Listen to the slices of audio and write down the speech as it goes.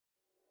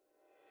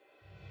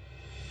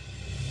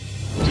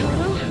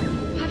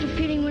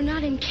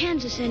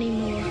Kansas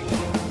anymore.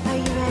 Are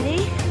you ready?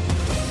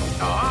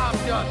 No, I'm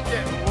just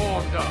getting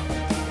warmed up.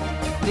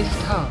 This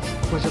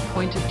task was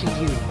appointed to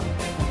you.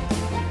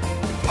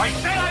 I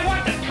said I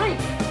want the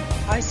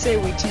truth! I say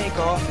we take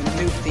off and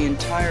nuke the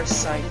entire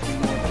site from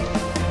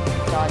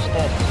orbit. Dodge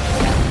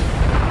this.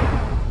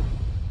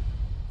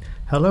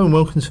 Hello and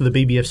welcome to the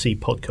BBFC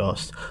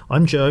podcast.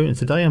 I'm Joe and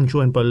today I'm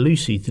joined by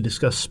Lucy to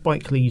discuss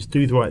Spike Lee's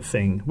Do the Right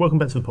Thing. Welcome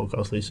back to the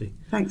podcast, Lucy.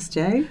 Thanks,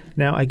 Joe.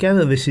 Now, I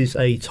gather this is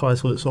a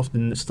title that's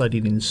often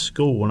studied in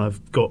school, and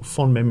I've got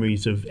fond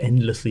memories of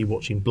endlessly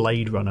watching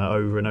Blade Runner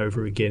over and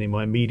over again in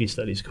my media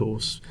studies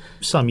course.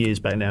 Some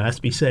years back now, it has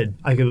to be said.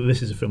 I gather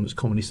this is a film that's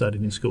commonly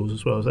studied in schools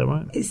as well, is that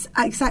right? It's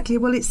exactly.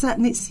 Well, it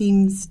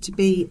seems to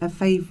be a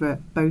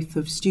favourite both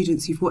of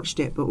students who've watched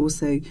it, but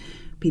also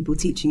people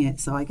teaching it.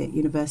 So I get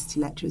university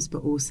lecturers, but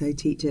also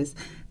teachers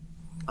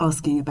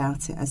asking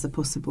about it as a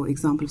possible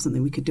example of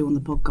something we could do on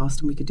the podcast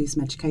and we could do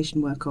some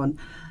education work on.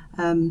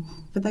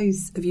 For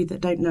those of you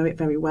that don't know it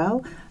very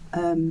well,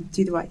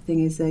 Do the Right Thing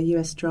is a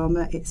US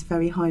drama. It's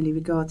very highly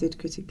regarded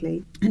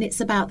critically, and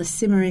it's about the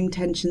simmering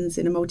tensions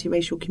in a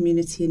multiracial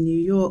community in New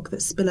York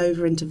that spill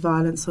over into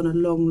violence on a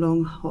long,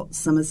 long, hot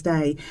summer's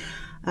day.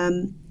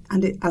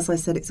 As I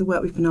said, it's a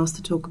work we've been asked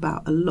to talk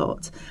about a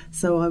lot,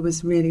 so I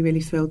was really, really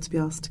thrilled to be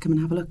asked to come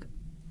and have a look.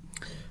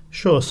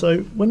 Sure. So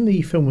when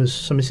the film was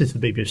submitted to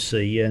the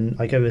BBC, and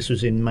I gather this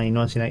was in May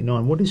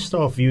 1989, what did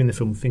staff viewing the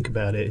film think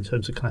about it in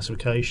terms of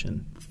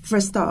classification? For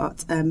a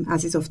start,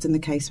 as is often the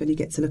case when you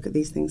get to look at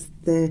these things,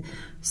 the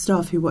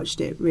staff who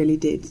watched it really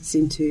did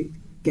seem to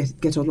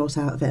get a lot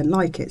out of it and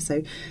like it,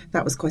 so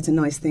that was quite a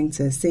nice thing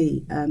to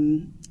see.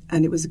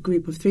 And it was a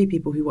group of 3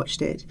 people who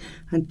watched it,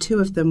 and 2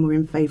 of them were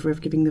in favour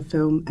of giving the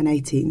film an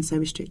 18, so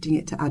restricting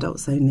it to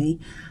adults only,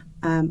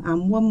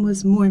 and 1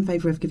 was more in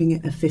favour of giving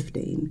it a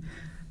 15.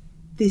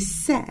 This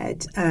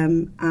said,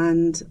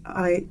 and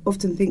I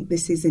often think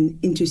this is an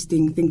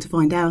interesting thing to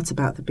find out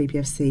about the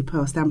BBFC,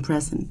 past and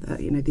present, that,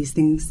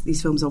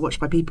 these films are watched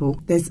by people.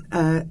 There's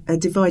a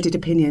divided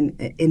opinion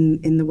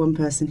in the one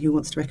person who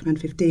wants to recommend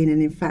 15,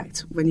 and in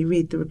fact, when you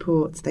read the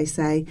reports, they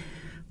say,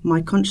 "My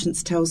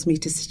conscience tells me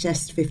to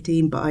suggest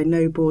 15, but I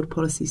know board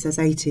policy says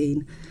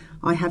 18.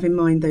 I have in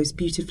mind those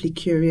beautifully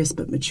curious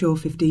but mature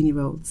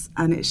 15-year-olds."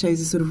 And it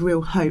shows a sort of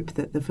real hope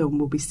that the film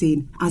will be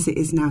seen as it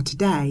is now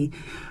today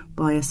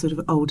by a sort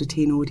of older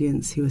teen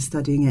audience who are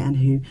studying it and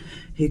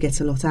who get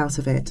a lot out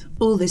of it.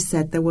 All this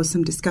said, there was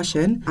some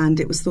discussion and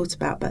it was thought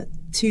about, but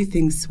 2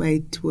 things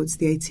swayed towards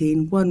the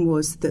 18. One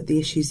was that the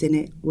issues in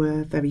it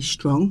were very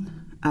strong.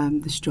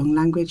 The strong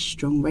language,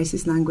 strong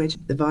racist language,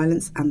 the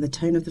violence and the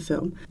tone of the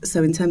film.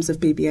 So in terms of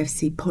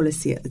BBFC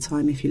policy at the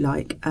time, if you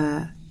like,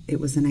 it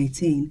was an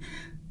 18.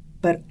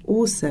 But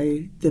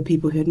also the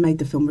people who had made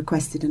the film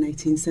requested an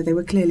 18, so they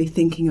were clearly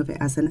thinking of it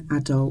as an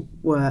adult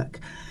work.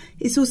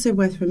 It's also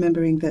worth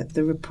remembering that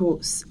the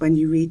reports, when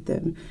you read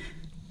them,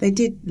 they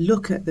did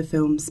look at the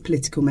film's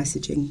political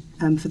messaging.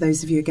 For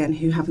those of you, again,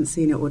 who haven't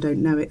seen it or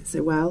don't know it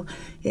so well,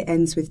 it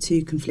ends with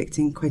 2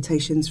 conflicting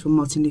quotations from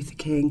Martin Luther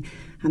King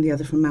and the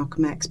other from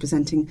Malcolm X,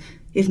 presenting,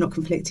 if not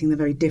conflicting, the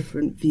very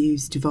different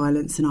views to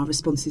violence and our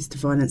responses to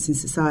violence in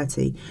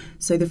society.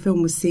 So the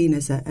film was seen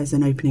as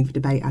an opening for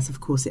debate, as of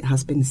course it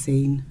has been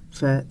seen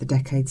for the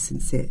decades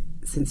since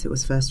it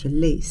was first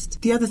released.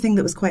 The other thing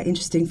that was quite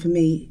interesting for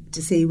me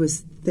to see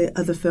was the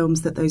other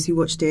films that those who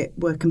watched it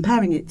were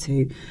comparing it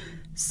to.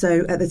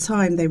 So at the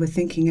time, they were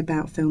thinking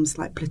about films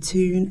like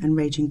Platoon and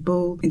Raging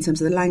Bull in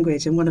terms of the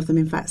language, and one of them,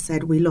 in fact,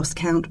 said, "We lost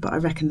count, but I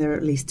reckon there are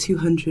at least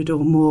 200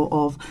 or more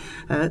of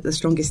the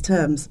strongest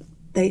terms."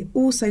 They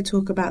also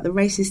talk about the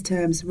racist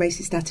terms,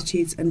 racist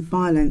attitudes and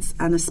violence,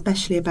 and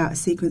especially about a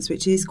sequence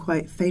which is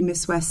quite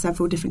famous where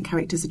several different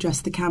characters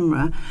address the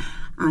camera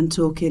and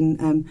talk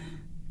in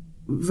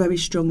very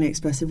strongly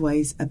expressive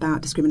ways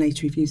about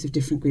discriminatory views of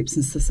different groups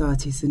and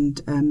societies,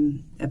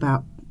 and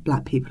about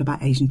black people,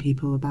 about Asian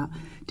people, about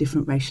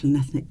different racial and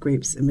ethnic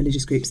groups and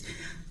religious groups,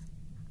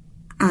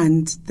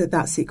 and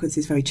that sequence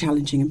is very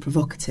challenging and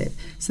provocative.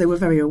 So they were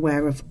very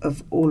aware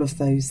of all of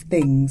those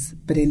things,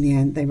 but in the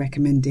end they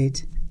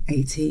recommended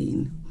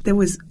 18. There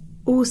was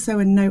also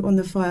a note on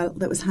the file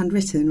that was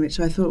handwritten, which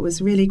I thought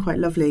was really quite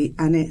lovely,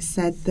 and it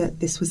said that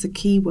this was a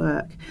key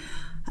work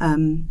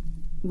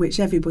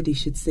which everybody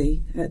should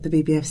see at the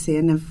BBFC,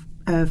 and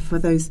for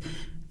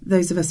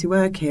those of us who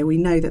work here, we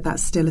know that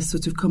that's still a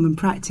sort of common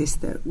practice,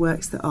 that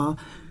works that are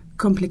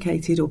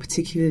complicated or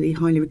particularly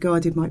highly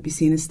regarded might be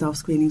seen as staff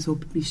screenings or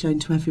be shown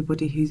to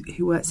everybody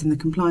who works in the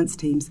compliance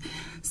teams.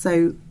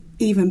 So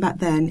even back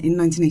then in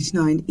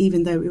 1989,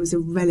 even though it was a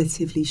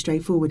relatively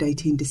straightforward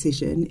 18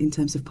 decision in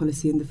terms of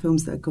policy in the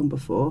films that had gone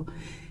before,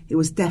 it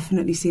was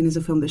definitely seen as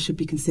a film that should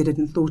be considered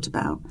and thought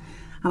about.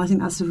 And I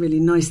think that's a really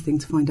nice thing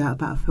to find out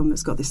about a film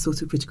that's got this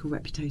sort of critical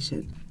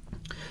reputation.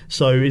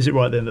 So is it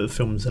right then that the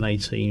film's an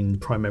 18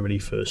 primarily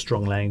for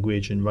strong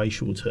language and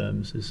racial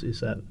terms? Is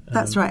that...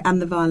 That's right,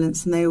 and the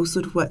violence, and they all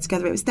sort of work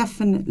together. It was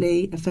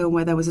definitely a film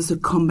where there was a sort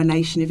of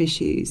combination of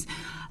issues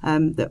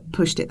that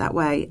pushed it that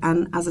way.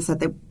 And as I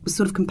said, they were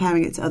sort of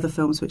comparing it to other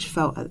films which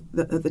felt at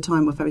the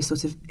time were very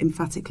sort of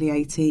emphatically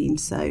 18.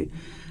 So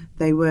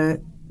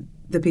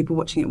the people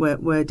watching it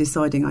were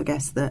deciding, I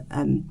guess, that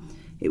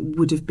it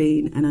would have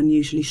been an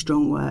unusually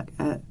strong work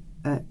at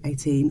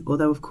 18,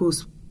 although of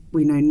course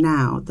we know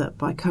now that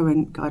by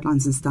current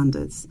guidelines and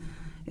standards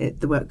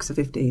the works are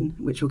 15,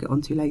 which we'll get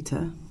onto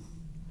later.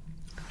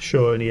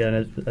 Sure, and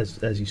yeah,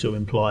 as you sort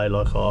of imply,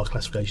 like our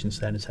classification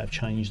standards have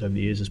changed over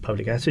the years as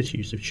public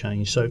attitudes have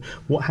changed. So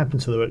what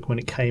happened to the work when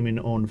it came in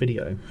on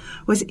video?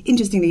 Well,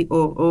 interestingly,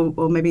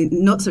 or maybe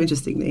not so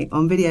interestingly,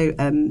 on video,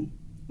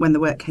 when the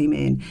work came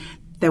in,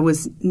 there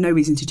was no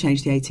reason to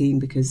change the 18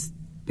 because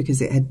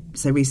it had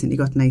so recently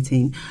got an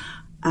 18.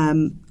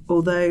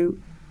 Although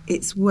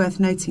it's worth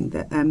noting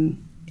that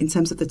in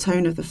terms of the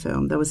tone of the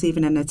film, there was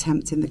even an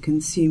attempt in the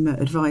Consumer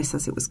Advice,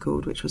 as it was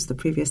called, which was the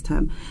previous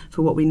term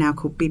for what we now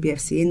call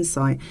BBFC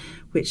Insight,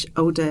 which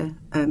older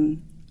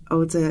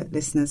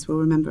listeners will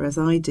remember, as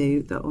I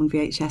do, that on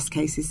VHS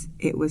cases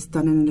it was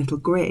done in a little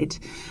grid,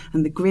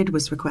 and the grid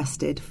was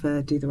requested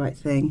for Do the Right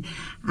Thing,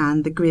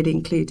 and the grid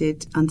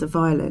included, under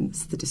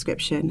violence, the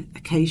description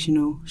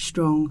occasional,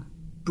 strong,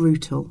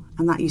 brutal,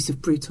 and that use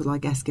of brutal, I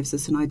guess, gives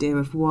us an idea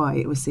of why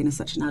it was seen as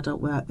such an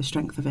adult work, the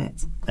strength of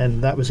it.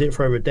 And that was it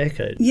for over a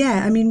decade?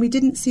 Yeah, I mean, we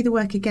didn't see the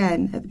work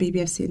again at the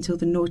BBFC until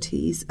the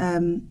noughties.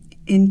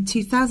 In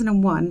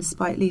 2001,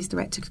 Spike Lee's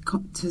director's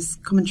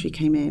commentary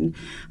came in,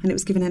 and it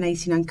was given an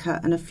 18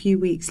 uncut, and a few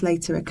weeks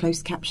later a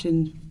closed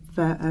caption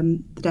for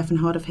the deaf and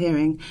hard of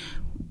hearing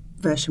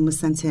version was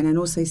sent in and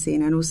also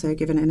seen and also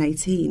given an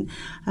 18.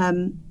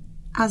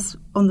 As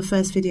on the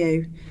first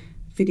video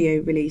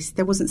release,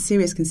 there wasn't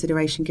serious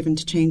consideration given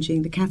to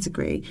changing the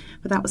category,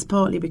 but that was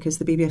partly because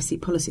the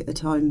BBFC policy at the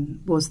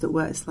time was that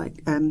works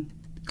like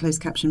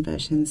closed caption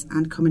versions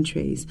and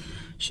commentaries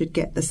should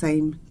get the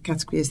same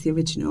category as the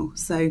original.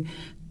 So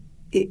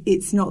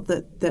it's not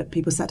that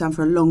people sat down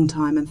for a long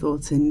time and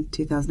thought in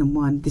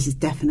 2001 this is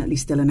definitely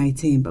still an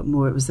 18, but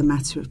more it was a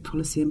matter of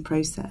policy and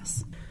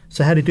process.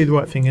 So how did Do the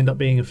Right Thing end up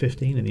being a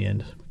 15 in the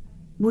end?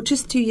 Well,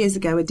 just 2 years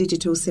ago, a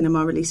digital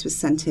cinema release was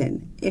sent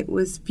in. It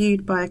was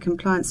viewed by a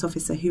compliance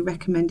officer who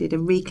recommended a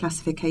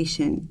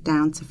reclassification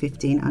down to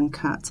 15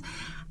 uncut,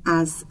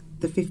 as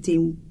the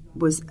 15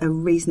 was a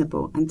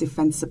reasonable and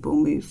defensible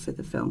move for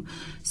the film.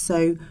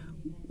 So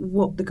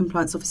what the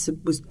compliance officer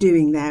was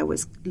doing there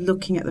was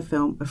looking at the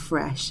film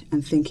afresh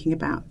and thinking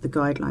about the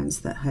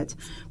guidelines that had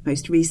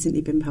most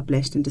recently been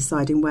published and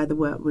deciding where the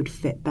work would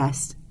fit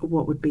best,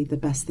 what would be the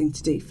best thing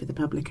to do for the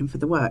public and for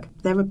the work.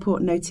 Their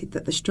report noted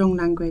that the strong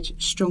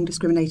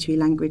discriminatory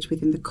language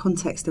within the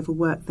context of a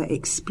work that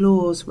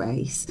explores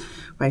race,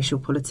 racial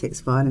politics,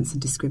 violence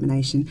and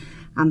discrimination,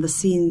 and the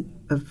scene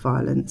of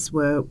violence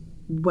were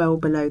well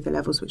below the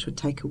levels which would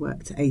take a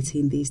work to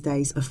 18 these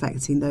days,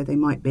 affecting though they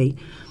might be.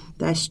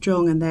 They're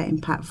strong and they're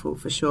impactful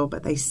for sure,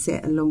 but they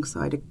sit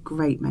alongside a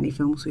great many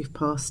films we've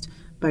passed,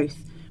 both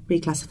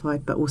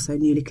reclassified but also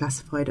newly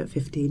classified at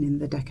 15 in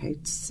the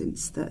decades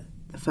since the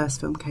first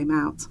film came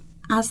out.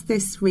 As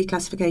this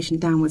reclassification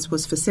downwards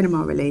was for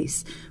cinema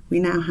release, we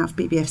now have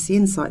BBFC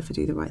Insight for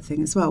Do the Right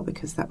Thing as well,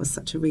 because that was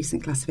such a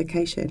recent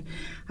classification.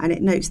 And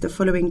it notes the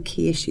following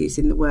key issues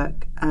in the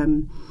work: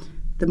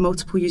 the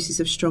multiple uses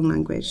of strong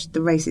language, the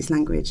racist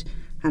language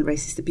and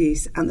racist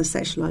abuse, and the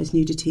sexualised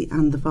nudity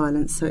and the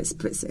violence. So it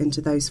splits it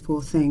into those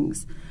four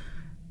things.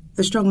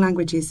 The strong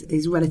language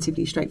is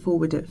relatively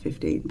straightforward at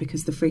 15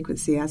 because the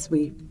frequency, as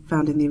we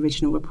found in the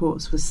original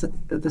reports, was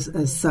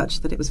as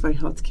such that it was very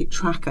hard to keep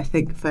track, I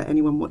think, for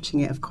anyone watching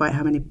it, of quite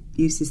how many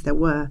uses there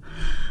were.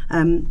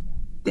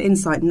 The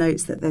Insight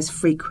notes that there's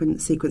frequent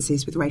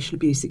sequences with racial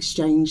abuse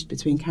exchanged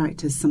between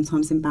characters,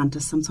 sometimes in banter,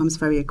 sometimes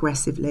very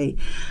aggressively.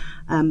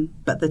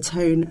 But the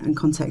tone and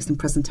context and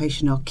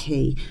presentation are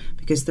key,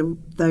 because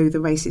though the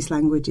racist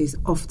language is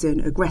often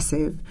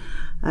aggressive,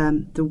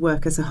 the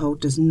work as a whole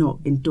does not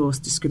endorse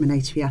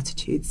discriminatory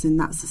attitudes, and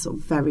that's a sort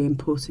of very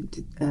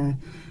important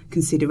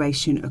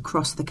consideration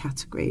across the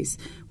categories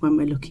when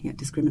we're looking at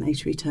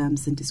discriminatory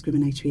terms and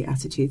discriminatory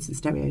attitudes and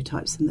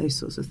stereotypes and those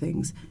sorts of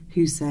things.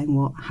 Who's saying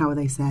what? How are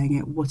they saying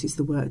it? What is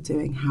the work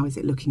doing? How is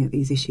it looking at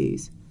these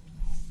issues?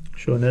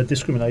 Sure, and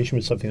discrimination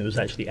was something that was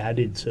actually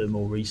added to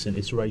more recent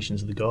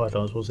iterations of the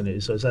guidelines, wasn't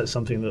it? So is that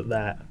something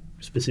that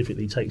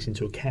specifically takes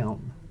into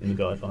account in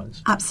the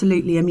guidelines?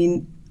 Absolutely. I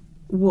mean,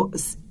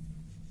 what's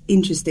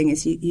interesting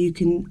is you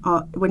can,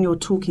 when you're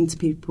talking to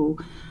people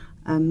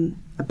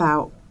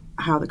about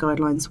how the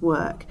guidelines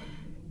work,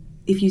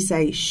 if you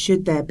say,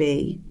 should there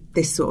be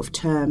this sort of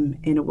term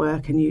in a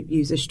work, and you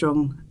use a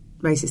strong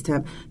racist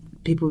term,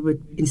 people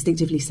would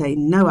instinctively say,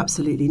 no,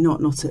 absolutely not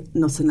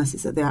unless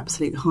it's at the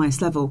absolute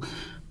highest level.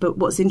 But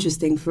what's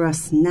interesting for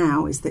us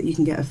now is that you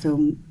can get a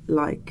film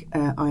like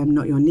I Am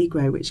Not Your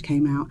Negro, which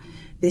came out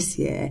this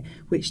year,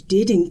 which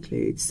did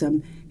include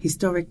some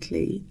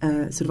historically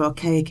sort of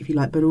archaic, if you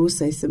like, but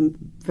also some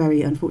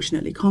very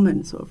unfortunately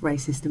common sort of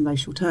racist and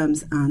racial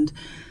terms and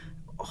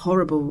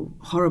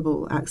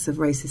horrible acts of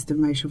racist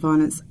and racial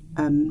violence.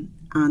 And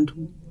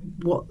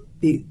what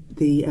the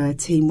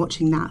team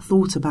watching that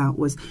thought about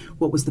was,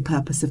 what was the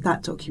purpose of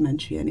that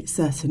documentary? And it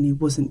certainly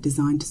wasn't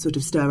designed to sort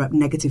of stir up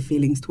negative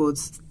feelings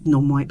towards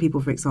non-white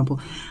people, for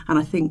example. And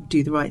I think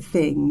Do the Right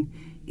Thing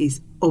is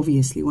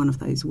obviously one of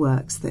those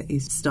works that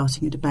is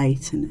starting a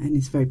debate and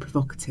is very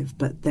provocative,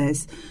 but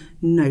there's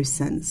no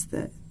sense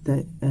that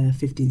a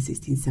 15,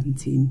 16,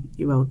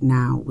 17-year-old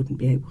now wouldn't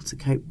be able to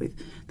cope with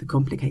the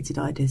complicated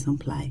ideas on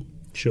play.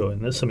 Sure,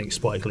 and that's something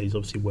Spike Lee's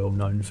obviously well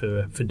known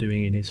for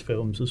doing in his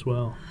films as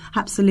well.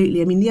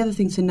 Absolutely. I mean, the other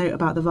thing to note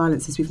about the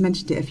violence is we've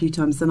mentioned it a few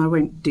times, and I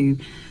won't do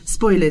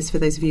spoilers for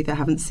those of you that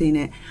haven't seen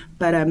it,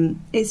 but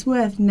it's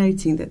worth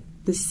noting that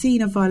the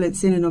scene of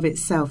violence in and of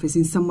itself is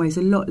in some ways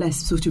a lot less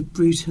sort of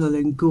brutal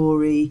and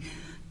gory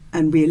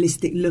and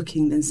realistic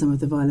looking than some of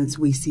the violence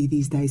we see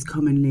these days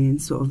commonly in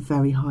sort of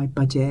very high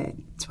budget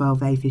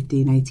 12A,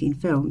 15, 18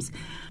 films.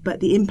 But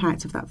the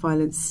impact of that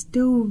violence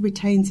still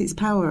retains its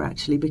power,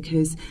 actually,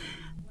 because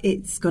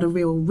it's got a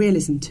real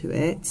realism to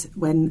it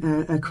when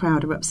a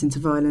crowd erupts into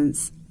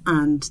violence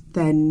and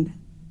then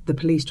the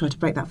police try to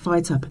break that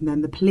fight up and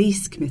then the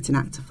police commit an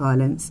act of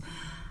violence.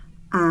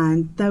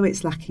 And though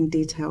it's lacking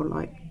detail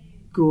like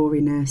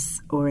goriness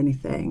or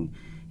anything,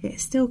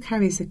 it still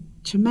carries a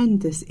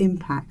tremendous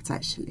impact,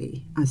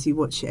 actually, as you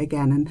watch it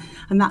again.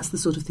 And that's the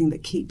sort of thing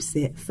that keeps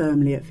it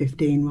firmly at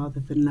 15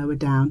 rather than lower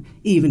down,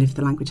 even if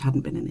the language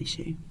hadn't been an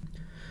issue.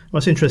 Well,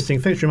 that's interesting.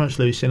 Thanks very much,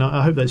 Lucy. And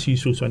I hope that's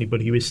useful to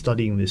anybody who is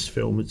studying this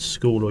film at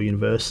school or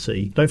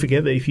university. Don't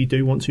forget that if you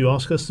do want to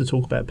ask us to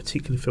talk about a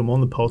particular film on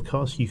the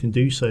podcast, you can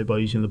do so by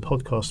using the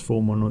podcast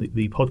form on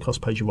the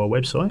podcast page of our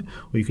website,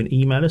 or you can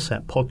email us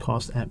at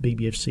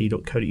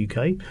podcast@bbfc.co.uk,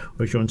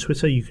 or if you're on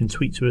Twitter, you can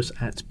tweet to us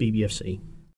at bbfc.